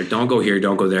urgent care. Don't go here.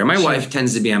 Don't go there. My wife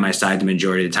tends to be on my side the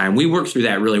majority of the time. We work through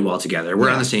that really well together. We're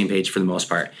on the same page for the most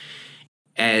part.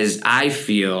 As I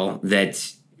feel that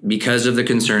because of the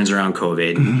concerns around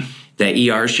COVID, that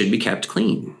ER should be kept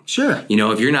clean. Sure.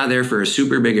 If you're not there for a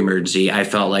super big emergency, I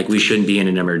felt like we shouldn't be in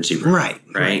an emergency room.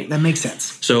 Right. That makes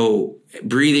sense. So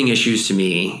breathing issues to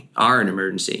me are an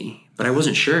emergency, but I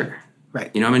wasn't sure.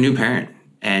 Right. You know, I'm a new parent.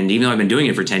 And even though I've been doing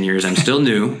it for 10 years, I'm still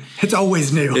new. It's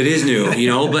always new. It is new, you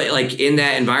know, but like in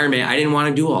that environment, I didn't want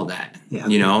to do all that,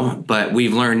 you know, but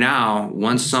we've learned now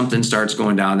once something starts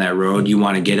going down that road, you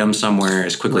want to get them somewhere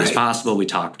as quickly as possible. We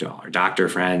talk to all our doctor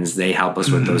friends. They help us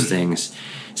with those things.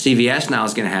 CVS now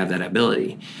is going to have that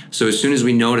ability. So as soon as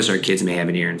we notice our kids may have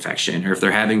an ear infection or if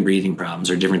they're having breathing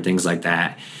problems or different things like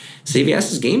that,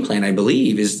 CVS's game plan, I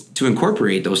believe, is to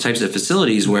incorporate those types of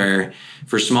facilities where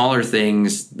for smaller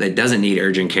things that doesn't need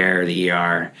urgent care or the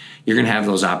ER, you're going to have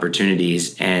those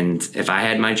opportunities. And if I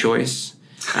had my choice,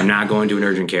 I'm not going to an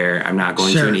urgent care. I'm not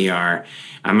going to an ER.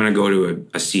 I'm going to go to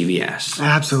a CVS.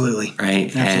 Absolutely.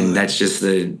 Right? Absolutely. And that's just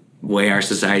the way our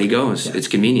society goes. It's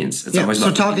convenience. It's always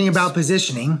about talking about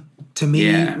positioning, to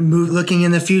me, looking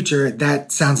in the future,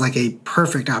 that sounds like a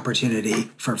perfect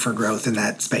opportunity for growth in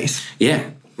that space.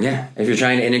 Yeah. Yeah, if you're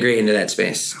trying to integrate into that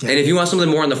space. Yeah. And if you want something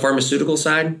more on the pharmaceutical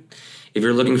side, if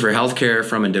you're looking for healthcare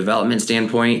from a development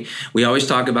standpoint, we always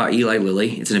talk about Eli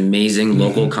Lilly. It's an amazing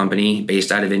local company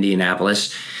based out of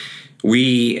Indianapolis.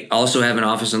 We also have an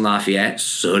office in Lafayette.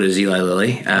 So does Eli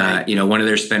Lilly. You know, one of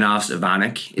their spinoffs,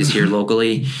 Evonik, is here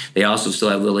locally. They also still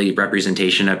have Lilly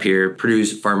representation up here.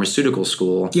 Purdue's Pharmaceutical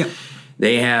School. Yeah.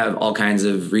 They have all kinds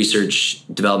of research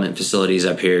development facilities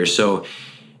up here. So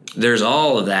there's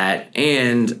all of that.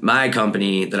 And my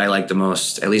company that I like the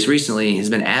most, at least recently, has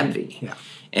been AbbVie. Yeah.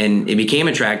 And it became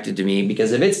attracted to me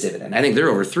because of its dividend. I think they're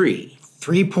over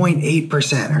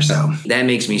 3.8% or so. That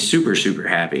makes me super, super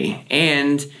happy.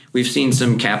 And we've seen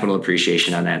some capital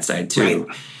appreciation on that side too.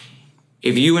 Right.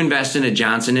 If you invest in a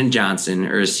Johnson & Johnson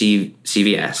or a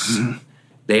CVS,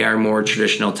 they are more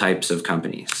traditional types of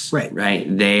companies. Right?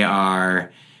 They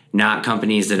are not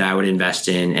companies that I would invest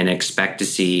in and expect to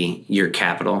see your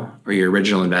capital or your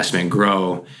original investment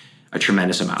grow a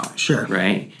tremendous amount. Sure.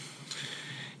 Right?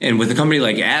 And with a company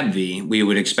like AbbVie, we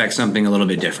would expect something a little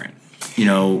bit different. You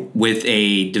know, with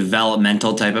a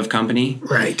developmental type of company.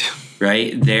 Right?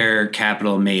 Their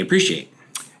capital may appreciate.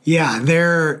 Yeah,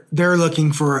 they're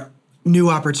looking for new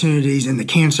opportunities in the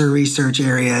cancer research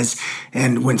areas.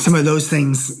 And when some of those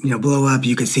things, blow up,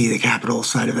 you could see the capital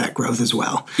side of that growth as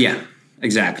well. Yeah.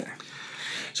 Exactly.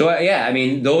 So, I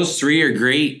mean, those three are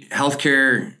great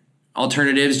healthcare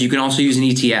alternatives. You can also use an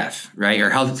ETF, right?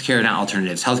 Or healthcare, not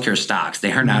alternatives, healthcare stocks.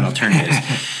 They are not alternatives.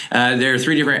 There are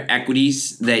three different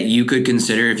equities that you could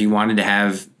consider if you wanted to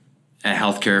have a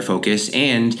healthcare focus.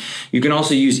 And you can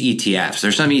also use ETFs.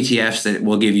 There's some ETFs that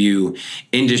will give you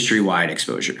industry-wide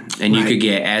exposure. And you could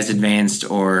get as advanced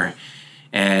or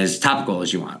as topical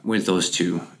as you want with those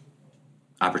two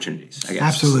opportunities, I guess.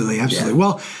 Absolutely. Yeah.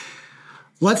 Well,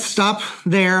 let's stop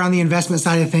there on the investment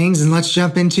side of things and let's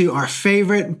jump into our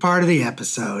favorite part of the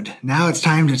episode. Now it's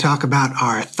time to talk about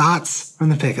our thoughts from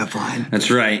the pickup line. That's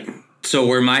right. So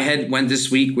where my head went this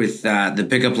week with the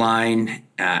pickup line,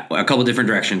 a couple different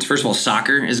directions. First of all,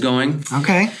 soccer is going.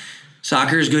 Okay.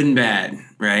 Soccer is good and bad,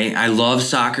 right? I love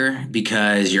soccer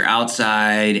because you're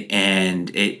outside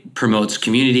and it promotes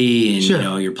community and,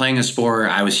 you're playing a sport.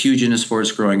 I was huge into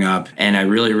sports growing up and I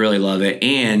really, really love it.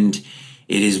 And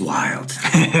it is wild,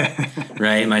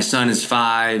 right? My son is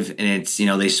 5 and it's,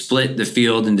 they split the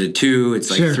field into 2.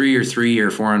 It's like 3-on-3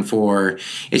 or 4-on-4.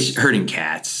 It's herding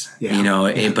cats,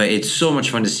 but it's so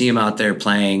much fun to see him out there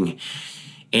playing.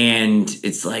 And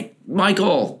it's like,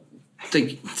 Michael,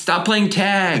 stop playing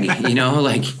tag,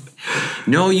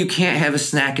 no, you can't have a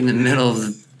snack in the middle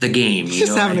of the game.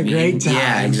 Just having a great time.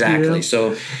 Yeah, exactly.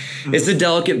 So it's a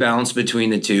delicate balance between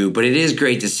the two, but it is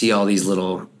great to see all these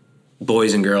little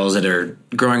boys and girls that are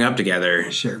growing up together,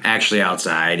 actually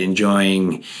outside,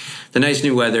 enjoying the nice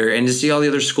new weather, and to see all the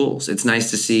other schools. It's nice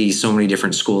to see so many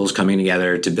different schools coming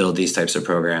together to build these types of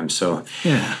programs. So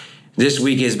this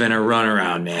week has been a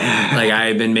runaround, man. Like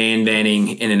I've been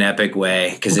man-banning in an epic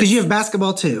way. Because you have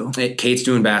basketball too. Kate's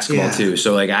doing basketball too.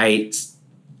 So like I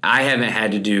haven't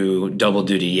had to do double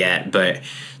duty yet, but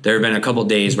there have been a couple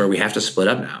days where we have to split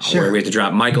up now. Where we have to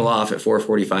drop Michael off at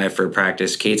 4:45 for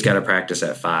practice. Kate's got to practice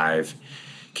at 5.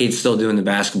 Kate's still doing the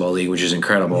basketball league, which is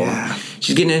incredible. Yeah.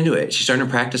 She's getting into it. She's starting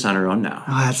to practice on her own now.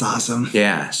 Oh, that's awesome.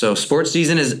 Yeah. So sports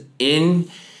season is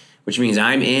in, which means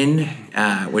I'm in,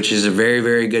 which is a very,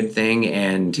 very good thing.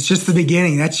 And it's just the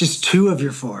beginning. That's just 2 of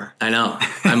your 4. I know.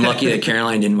 I'm lucky that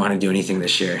Caroline didn't want to do anything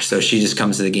this year. So she just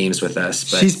comes to the games with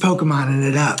us. But she's Pokemoning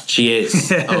it up. She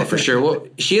is. Oh, for sure. Well,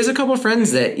 she has a couple of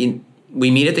friends that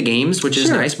we meet at the games, which is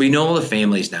nice. We know all the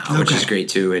families now, which is great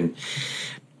too.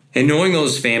 And knowing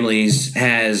those families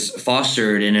has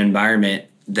fostered an environment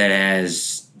that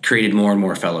has created more and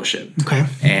more fellowship. Okay.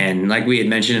 And like we had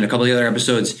mentioned in a couple of the other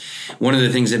episodes, one of the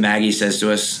things that Maggie says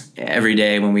to us every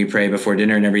day when we pray before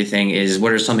dinner and everything is,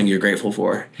 what is something you're grateful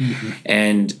for? Mm-hmm.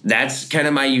 And that's kind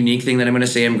of my unique thing that I'm going to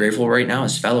say I'm grateful right now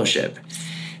is fellowship.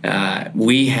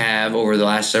 We have, over the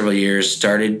last several years,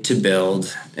 started to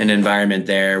build an environment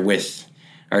there with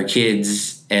our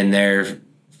kids and their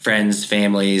friends,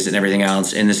 families, and everything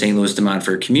else in the St. Louis de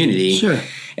Montfort community. Sure.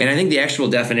 And I think the actual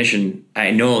definition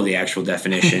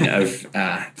of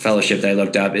fellowship that I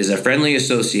looked up is a friendly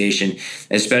association,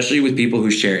 especially with people who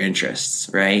share interests,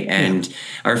 right? And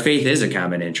our faith is a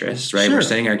common interest, right? Sure. We're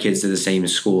sending our kids to the same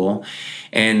school,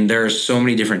 and there are so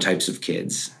many different types of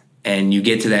kids. And you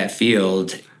get to that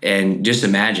field, and just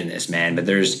imagine this, man, but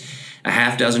there's a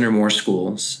half dozen or more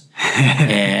schools,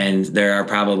 and there are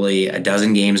probably a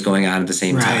dozen games going on at the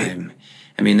same time.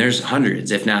 I mean, there's hundreds,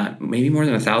 if not maybe more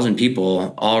than 1,000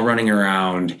 people all running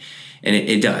around, and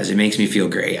it makes me feel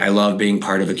great. I love being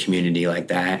part of a community like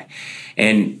that.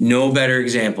 And no better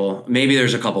example, maybe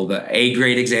there's a couple, but a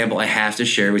great example I have to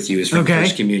share with you is from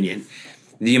First Communion.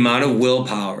 The amount of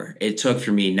willpower it took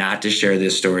for me not to share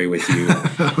this story with you,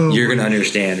 you're going to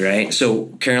understand, right? So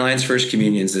Caroline's First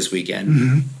Communion's this weekend.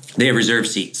 Mm-hmm. They have reserved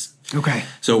seats. Okay.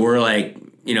 So we're like,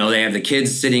 they have the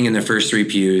kids sitting in the first 3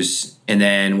 pews, and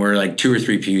then we're like 2 or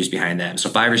 3 pews behind them. So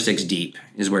 5 or 6 deep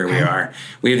is where we are.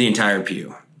 We have the entire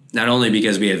pew. Not only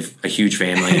because we have a huge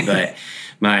family, but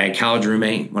my college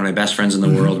roommate, one of my best friends in the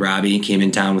world, Robbie, came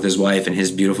in town with his wife and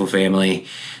his beautiful family.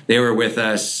 They were with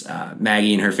us.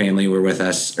 Maggie and her family were with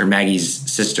us, or Maggie's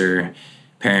sister,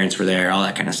 parents were there, all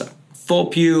that kind of stuff. Full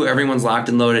pew, everyone's locked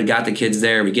and loaded, got the kids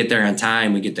there. We get there on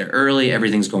time. We get there early.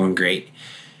 Everything's going great.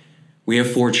 We have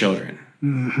 4 children,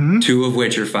 2 of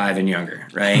which are 5 and younger,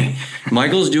 right?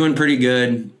 Michael's doing pretty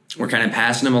good. We're kind of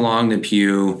passing him along the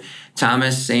pew.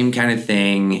 Thomas, same kind of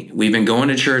thing. We've been going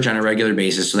to church on a regular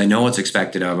basis, so they know what's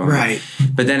expected of them. Right.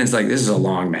 But then it's like, this is a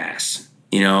long mass,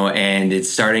 and it's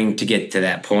starting to get to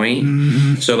that point.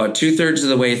 Mm-hmm. So about 2/3 of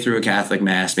the way through a Catholic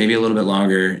mass, maybe a little bit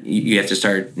longer, you have to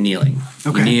start kneeling.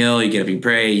 Okay. You kneel, you get up and you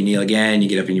pray, you kneel again, you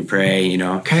get up and you pray,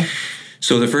 Okay.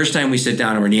 So the first time we sit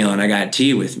down and we're kneeling, I got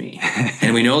tea with me.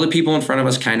 And we know the people in front of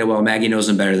us kind of well. Maggie knows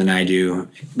them better than I do.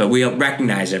 But we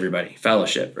recognize everybody.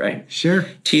 Fellowship, right? Sure.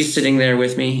 T's sitting there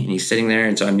with me, and he's sitting there.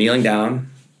 And so I'm kneeling down,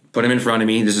 put him in front of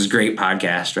me. This is great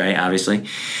podcast, right? Obviously.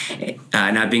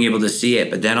 Not being able to see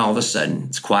it. But then all of a sudden,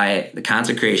 it's quiet. The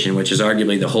consecration, which is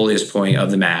arguably the holiest point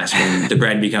of the Mass, when the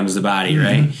bread becomes the body,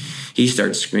 right? He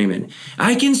starts screaming,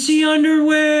 "I can see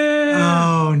underwear!"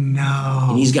 Oh, no.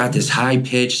 And he's got this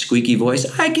high-pitched, squeaky voice.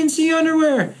 "I can see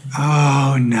underwear!"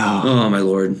 Oh, no. Oh, my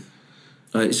Lord.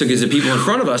 So because the people in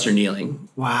front of us are kneeling.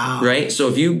 Wow. Right? So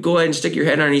if you go ahead and stick your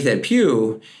head underneath that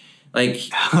pew, if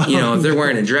they're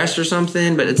wearing a dress or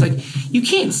something, but it's like, you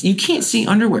can't see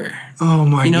underwear. Oh,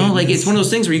 my goodness. It's one of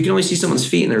those things where you can only see someone's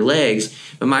feet and their legs,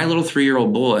 but my little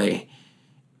 3-year-old boy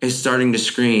is starting to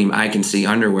scream, "I can see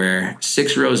underwear,"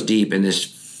 6 rows deep in this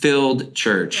filled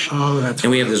church. Oh, that's. And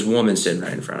we have this woman sitting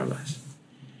right in front of us.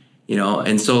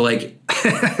 And so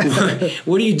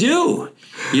what do you do?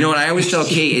 And I always tell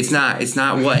Kate, it's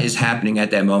not what is happening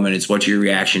at that moment, it's what your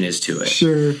reaction is to it.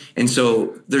 Sure. And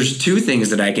so there's 2 things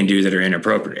that I can do that are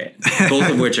inappropriate, both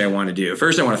of which I want to do.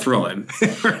 First, I want to throw him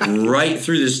right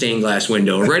through the stained glass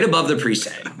window, right above the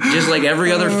preset, just like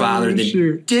every other father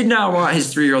that did not want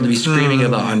his 3-year-old to be screaming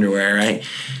about underwear, right?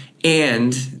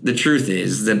 And the truth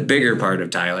is, the bigger part of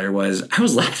Tyler was I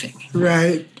was laughing.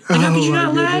 Right. How could you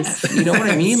not laugh? You know what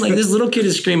I mean? This little kid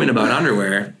is screaming about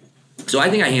underwear. So I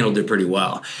think I handled it pretty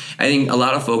well. I think a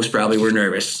lot of folks probably were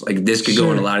nervous. This could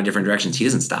go in a lot of different directions. He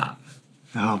doesn't stop.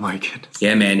 Oh, my goodness.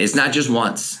 Yeah, man. It's not just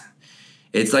once.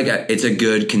 It's it's a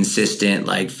good, consistent,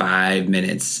 5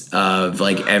 minutes of,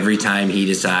 every time he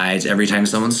decides, every time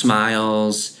someone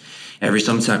smiles, every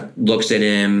time looks at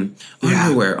him,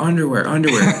 underwear,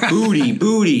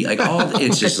 booty,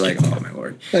 it's just oh, my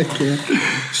Lord. I can't.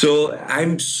 So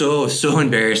I'm so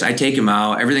embarrassed. I take him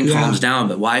out. Everything calms down.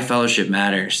 But why fellowship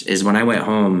matters is when I went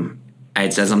home, I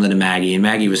had said something to Maggie, and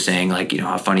Maggie was saying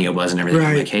how funny it was and everything.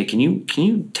 Right. I'm like, "Hey, can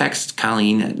you text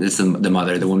Colleen?" That's the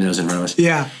mother, the woman that was in front of us.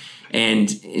 Yeah. And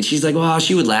she's like, "Well,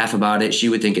 she would laugh about it. She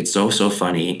would think it's so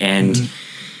funny." And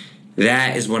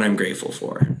that is what I'm grateful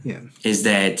for. Yeah. Is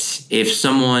that if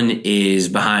someone is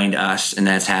behind us and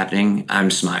that's happening,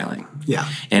 I'm smiling. Yeah.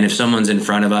 And if someone's in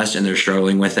front of us and they're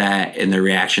struggling with that and their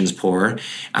reaction's poor,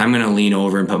 I'm going to lean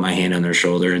over and put my hand on their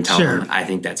shoulder and tell them, "I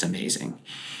think that's amazing."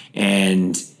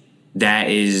 And that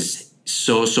is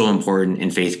so important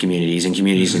in faith communities and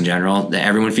communities in general, that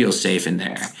everyone feels safe in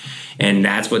there. And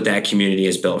that's what that community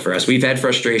has built for us. We've had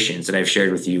frustrations that I've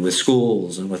shared with you with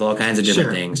schools and with all kinds of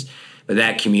different things. but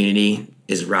that community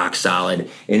is rock solid.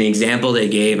 And the example they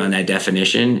gave on that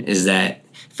definition is that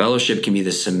fellowship can be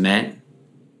the cement,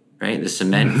 right? The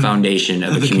cement foundation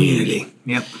of a community.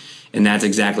 Yep. And that's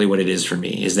exactly what it is for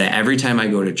me, is that every time I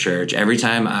go to church, every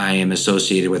time I am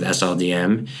associated with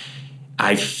SLDM,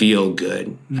 I feel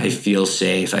good. I feel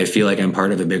safe. I feel like I'm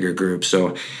part of a bigger group.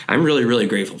 So I'm really, really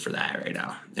grateful for that right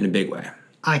now in a big way.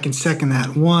 I can second that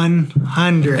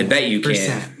 100%. I bet you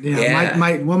can. Yeah.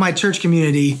 My church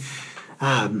community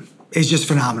is just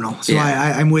phenomenal. So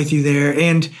I'm with you there.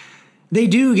 And they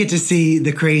do get to see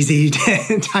the crazy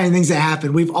tiny things that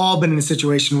happen. We've all been in a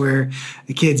situation where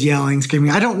the kid's yelling,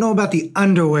 screaming. I don't know about the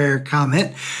underwear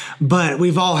comment, but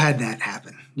we've all had that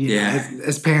happen. You know,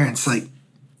 as parents, like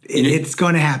it's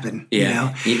going to happen.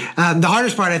 Yeah. You know? The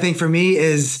hardest part, I think, for me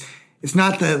is it's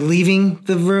not the leaving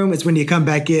the room. It's when you come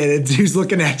back in. It's who's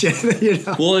looking at you. You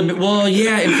know? Well,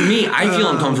 yeah. And for me, I feel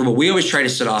uncomfortable. We always try to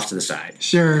sit off to the side.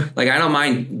 Sure. Like I don't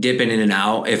mind dipping in and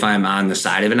out if I'm on the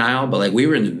side of an aisle, but like we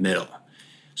were in the middle.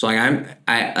 So like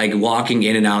I like walking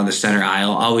in and out of the center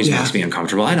aisle always makes me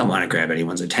uncomfortable. I don't want to grab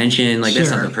anyone's attention. Like that's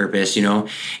not the purpose, you know?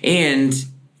 And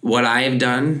what I have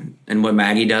done and what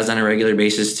Maggie does on a regular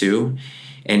basis too,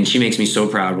 and she makes me so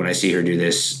proud when I see her do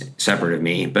this separate of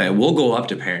me, but we'll go up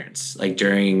to parents like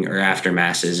during or after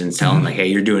masses and tell them like, hey,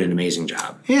 you're doing an amazing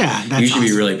job. Yeah. You should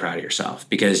be really proud of yourself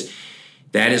because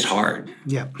that is hard.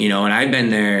 Yeah. You know, and I've been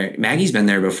there, Maggie's been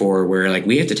there before where like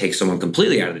we have to take someone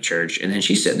completely out of the church and then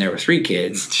she's sitting there with 3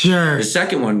 kids. Sure. The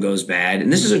second one goes bad.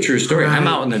 And this is a true story. Right. I'm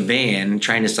out in the van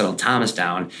trying to settle Thomas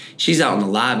down. She's out in the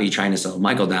lobby trying to settle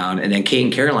Michael down. And then Kate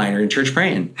and Caroline are in church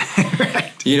praying.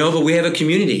 Right. You know, but we have a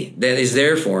community that is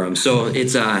there for them. So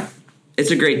it's a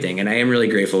great thing. And I am really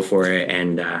grateful for it.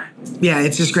 And yeah,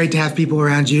 it's just great to have people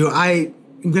around you.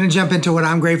 I'm going to jump into what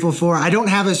I'm grateful for. I don't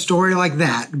have a story like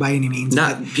that by any means.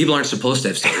 People aren't supposed to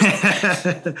have stories.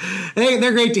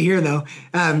 They're great to hear, though.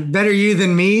 Better you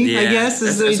than me, I guess.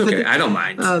 That's okay. I don't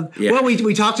mind. Well,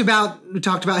 we talked about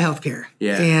healthcare.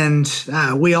 Yeah. And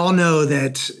we all know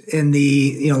that in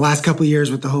the last couple of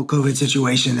years with the whole COVID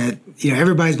situation that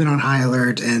everybody's been on high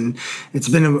alert and it's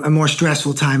been a more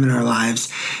stressful time in our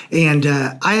lives. And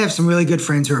I have some really good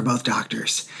friends who are both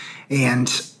doctors. And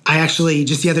I actually,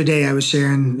 just the other day, I was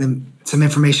sharing some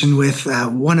information with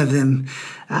one of them.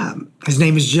 His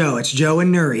name is Joe. It's Joe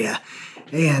and Nuria.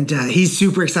 And he's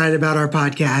super excited about our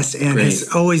podcast and has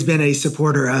always been a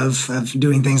supporter of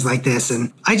doing things like this.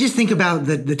 And I just think about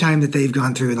the time that they've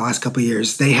gone through in the last couple of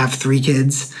years. They have 3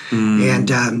 kids and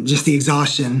just the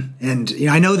exhaustion. And,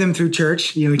 I know them through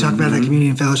church. We talk about that community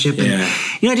and fellowship. And,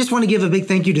 I just want to give a big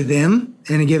thank you to them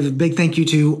and give a big thank you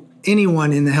to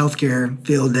anyone in the healthcare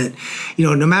field that,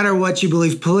 no matter what you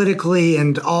believe politically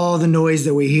and all the noise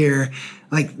that we hear,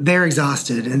 like they're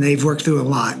exhausted and they've worked through a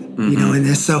lot, in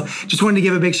this. So just wanted to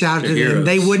give a big shout out to them.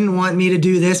 They wouldn't want me to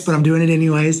do this, but I'm doing it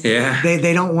anyways. Yeah.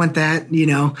 They don't want that,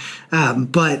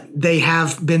 but they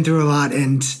have been through a lot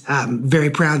and I'm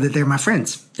very proud that they're my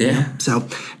friends. Yeah. So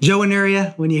Joe and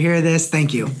Nuria, when you hear this,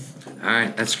 thank you. All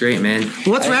right, that's great, man.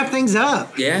 Well, let's wrap things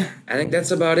up. Yeah, I think that's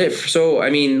about it. So,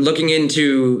 looking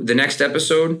into the next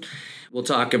episode, we'll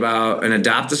talk about an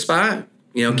Adopt-A-Spot.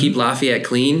 Keep Lafayette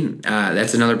clean.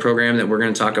 That's another program that we're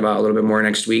going to talk about a little bit more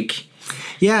next week.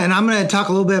 Yeah, and I'm going to talk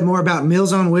a little bit more about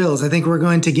Meals on Wheels. I think we're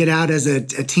going to get out as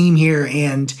a team here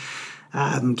and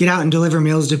get out and deliver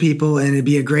meals to people, and it'd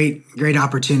be a great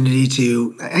opportunity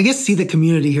to, I guess, see the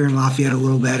community here in Lafayette a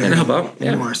little better. And help out,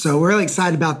 more. So we're really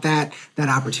excited about that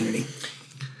opportunity.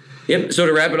 Yep. So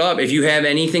to wrap it up, if you have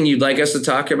anything you'd like us to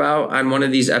talk about on one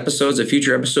of these episodes, a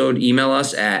future episode, email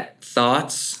us at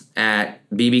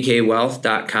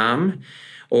thoughts@bbkwealth.com,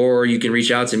 or you can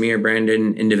reach out to me or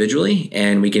Brandon individually,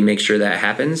 and we can make sure that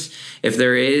happens. If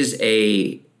there is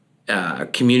a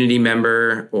community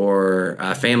member or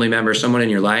a family member, someone in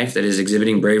your life that is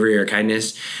exhibiting bravery or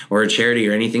kindness or a charity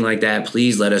or anything like that,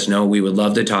 please let us know. We would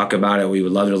love to talk about it. We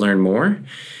would love to learn more.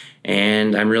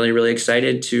 And I'm really, really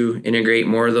excited to integrate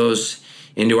more of those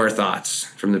into our thoughts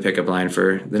from the pickup line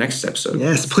for the next episode.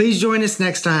 Yes, please join us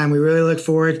next time. We really look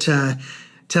forward to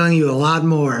telling you a lot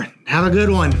more. Have a good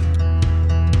one.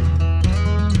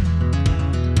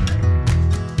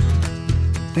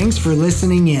 Thanks for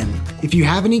listening in. If you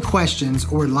have any questions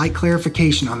or would like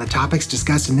clarification on the topics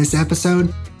discussed in this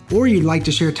episode, or you'd like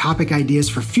to share topic ideas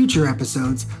for future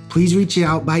episodes, please reach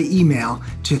out by email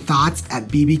to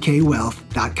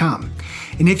thoughts@bbkwealth.com.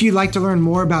 And if you'd like to learn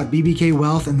more about BBK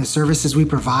Wealth and the services we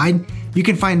provide, you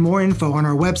can find more info on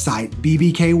our website,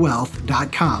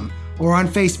 bbkwealth.com, or on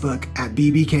Facebook at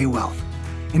BBK Wealth.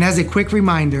 And as a quick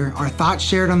reminder, our thoughts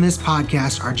shared on this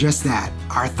podcast are just that,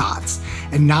 our thoughts,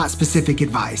 and not specific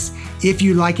advice. If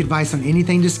you'd like advice on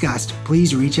anything discussed,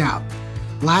 please reach out.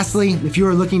 Lastly, if you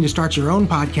are looking to start your own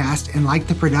podcast and like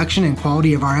the production and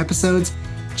quality of our episodes,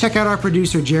 check out our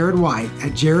producer Jared White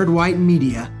at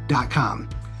jaredwhitemedia.com.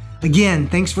 Again,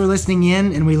 thanks for listening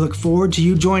in, and we look forward to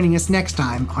you joining us next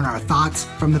time on our Thoughts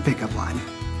from the Pickup Line.